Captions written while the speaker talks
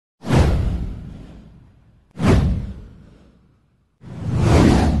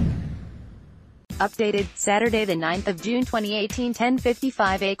Updated, Saturday the 9th of June 2018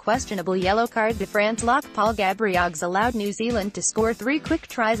 10:55 A questionable yellow card to France lock Paul Gabrillagues allowed New Zealand to score 3 quick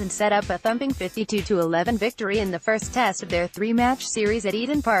tries and set up a thumping 52-11 victory in the first test of their 3-match series at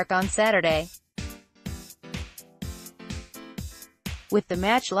Eden Park on Saturday. With the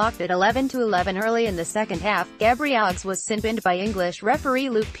match locked at 11-11 early in the second half, Gabrillagues was sinbinned by English referee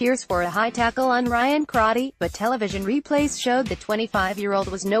Luke Pearce for a high tackle on Ryan Crotty, but television replays showed the 25-year-old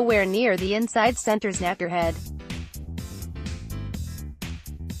was nowhere near the inside centre's neckerhead.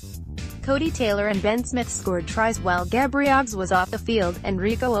 Cody Taylor and Ben Smith scored tries while Gabrillagues was off the field, and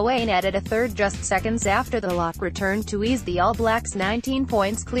Rico Owain added a third just seconds after the lock returned to ease the All Blacks 19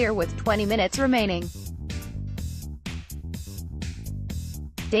 points clear with 20 minutes remaining.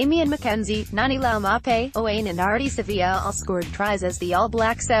 Damian McKenzie, Nani Laumape, Owain and Artie Sevilla all scored tries as the All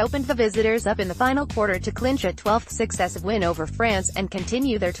Blacks opened the visitors up in the final quarter to clinch a 12th successive win over France, and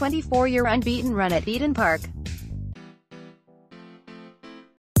continue their 24-year unbeaten run at Eden Park.